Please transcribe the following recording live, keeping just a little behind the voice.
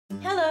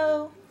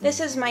Hello! This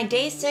is my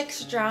day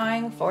 6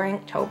 drawing for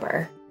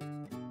Inktober.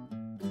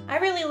 I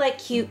really like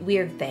cute,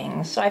 weird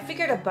things, so I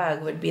figured a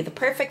bug would be the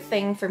perfect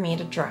thing for me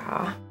to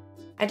draw.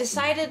 I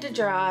decided to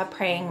draw a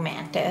praying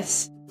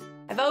mantis.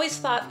 I've always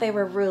thought they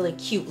were really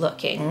cute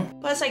looking.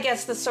 Plus, I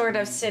guess the sort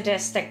of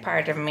sadistic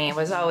part of me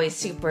was always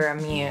super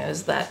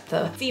amused that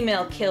the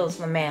female kills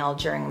the male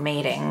during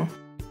mating.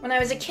 When I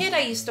was a kid, I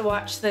used to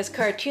watch this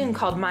cartoon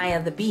called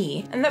Maya the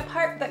Bee, and the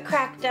part that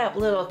cracked up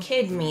little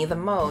kid me the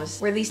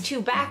most were these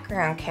two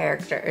background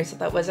characters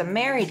that was a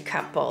married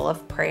couple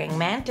of praying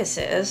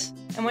mantises.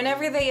 And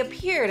whenever they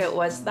appeared, it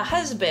was the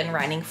husband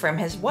running from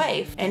his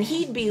wife, and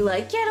he'd be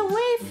like, "Get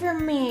away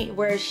from me,"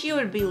 whereas she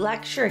would be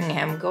lecturing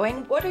him,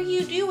 going, "What are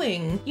you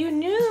doing? You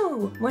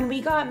knew when we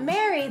got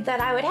married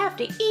that I would have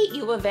to eat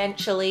you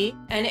eventually."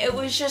 And it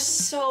was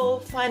just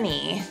so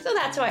funny. So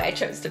that's why I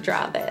chose to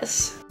draw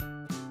this.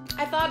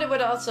 I thought it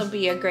would also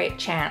be a great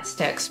chance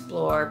to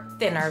explore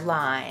thinner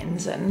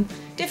lines and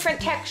different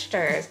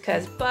textures,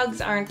 because bugs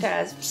aren't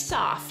as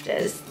soft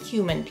as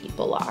human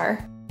people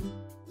are.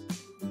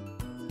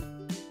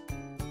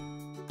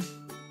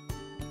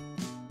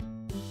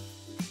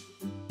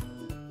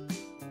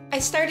 I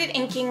started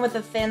inking with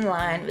a thin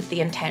line with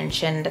the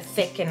intention to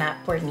thicken up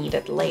where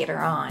needed later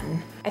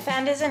on. I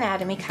found his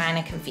anatomy kind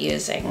of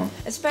confusing,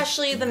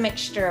 especially the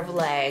mixture of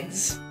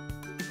legs.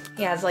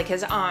 He has like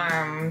his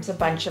arms, a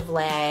bunch of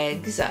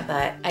legs,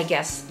 but I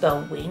guess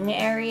the wing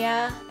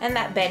area, and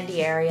that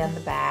bendy area in the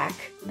back.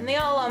 And they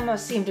all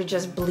almost seem to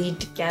just bleed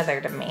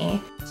together to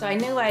me. So I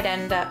knew I'd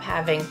end up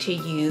having to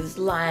use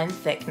line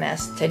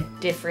thickness to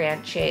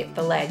differentiate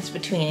the legs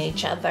between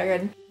each other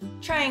and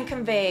try and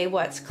convey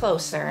what's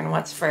closer and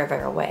what's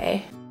further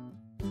away.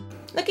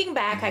 Looking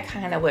back, I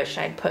kind of wish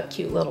I'd put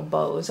cute little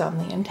bows on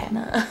the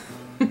antenna.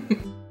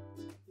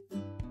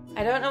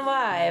 I don't know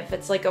why, if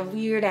it's like a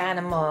weird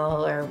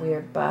animal or a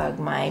weird bug,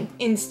 my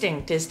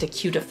instinct is to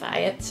cutify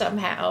it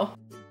somehow.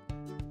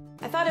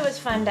 I thought it was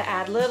fun to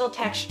add little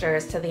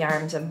textures to the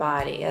arms and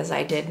body as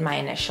I did my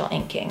initial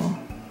inking.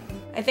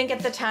 I think at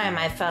the time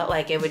I felt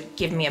like it would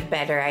give me a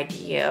better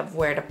idea of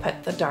where to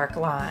put the dark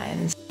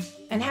lines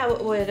and how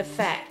it would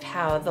affect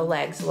how the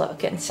legs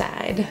look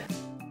inside.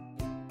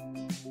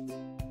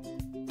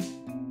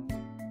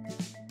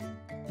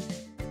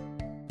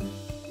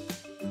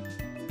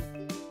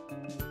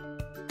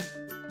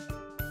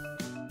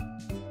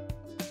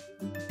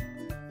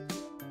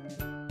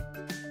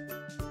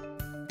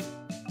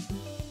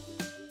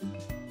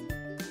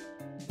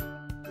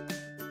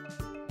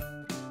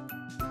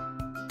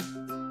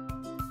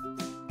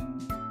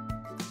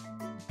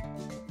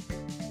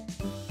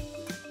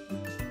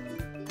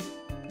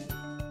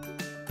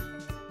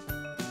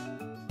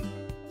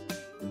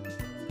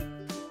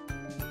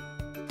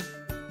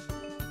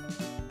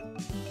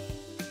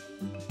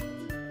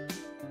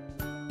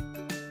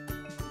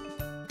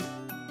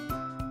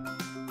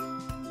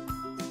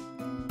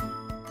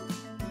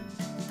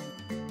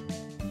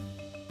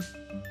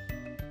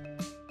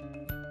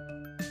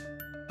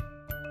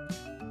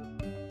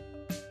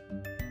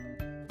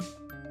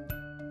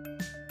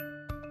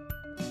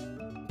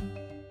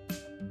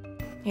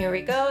 Here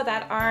we go,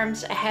 that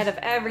arm's ahead of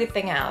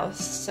everything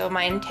else, so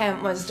my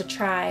intent was to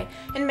try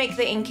and make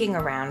the inking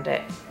around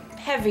it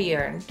heavier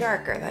and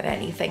darker than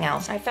anything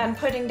else. I found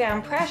putting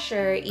down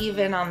pressure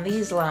even on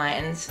these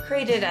lines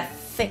created a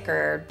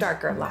thicker,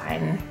 darker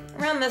line.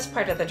 Around this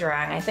part of the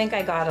drawing, I think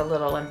I got a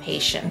little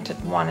impatient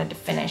and wanted to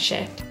finish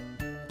it.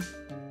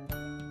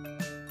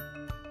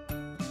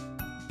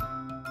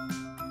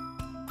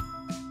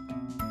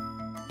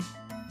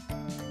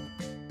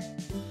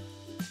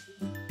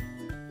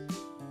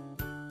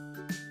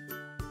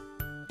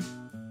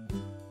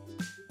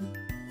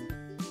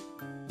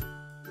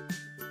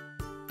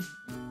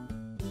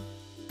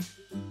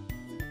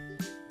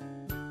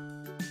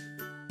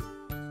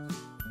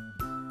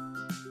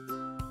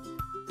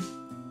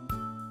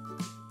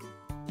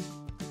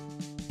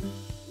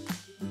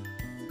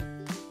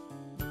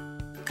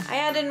 I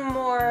added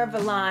more of a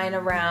line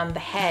around the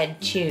head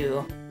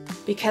too,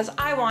 because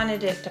I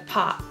wanted it to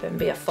pop and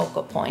be a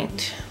focal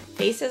point.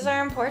 Faces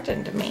are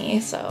important to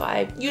me, so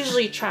I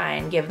usually try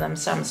and give them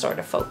some sort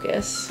of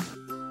focus.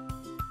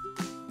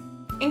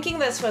 Inking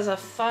this was a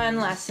fun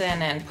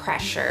lesson in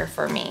pressure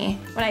for me.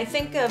 When I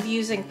think of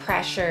using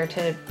pressure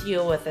to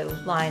deal with a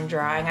line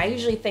drawing, I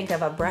usually think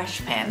of a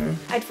brush pen.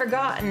 I'd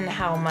forgotten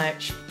how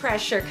much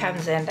pressure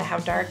comes into how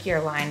dark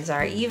your lines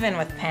are, even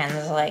with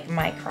pens like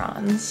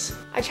Microns.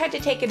 I tried to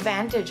take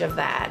advantage of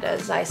that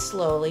as I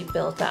slowly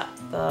built up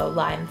the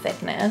line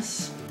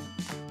thickness.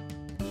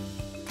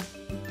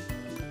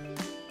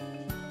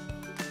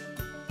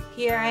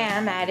 Here I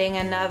am adding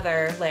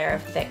another layer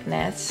of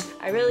thickness.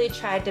 I really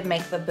tried to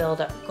make the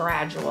build-up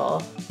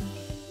gradual.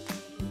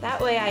 That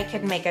way I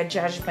could make a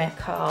judgment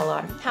call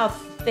on how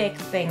thick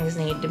things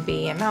need to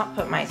be and not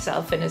put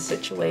myself in a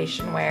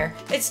situation where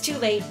it's too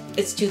late,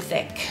 it's too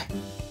thick.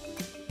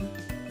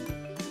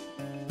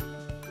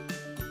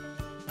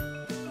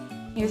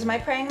 Here's my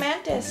praying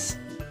mantis.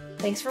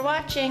 Thanks for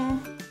watching.